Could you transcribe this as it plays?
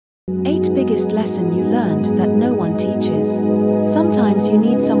8 biggest lesson you learned that no one teaches. Sometimes you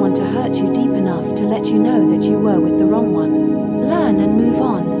need someone to hurt you deep enough to let you know that you were with the wrong one. Learn and move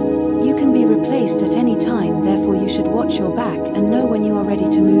on. You can be replaced at any time, therefore you should watch your back and know when you are ready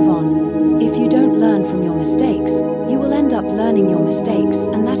to move on. If you don't learn from your mistakes, you will end up learning your mistakes,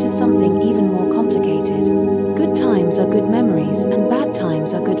 and that is something even more complicated. Good times are good memories and bad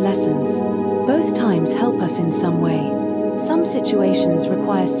times are good lessons. Both times help us in some way. Some situations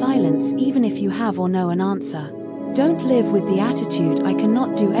require silence even if you have or know an answer. Don't live with the attitude "I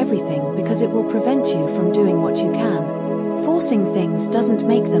cannot do everything," because it will prevent you from doing what you can. Forcing things doesn't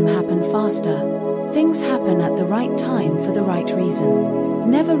make them happen faster. Things happen at the right time for the right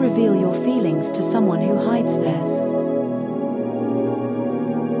reason. Never reveal your feelings to someone who hides theirs.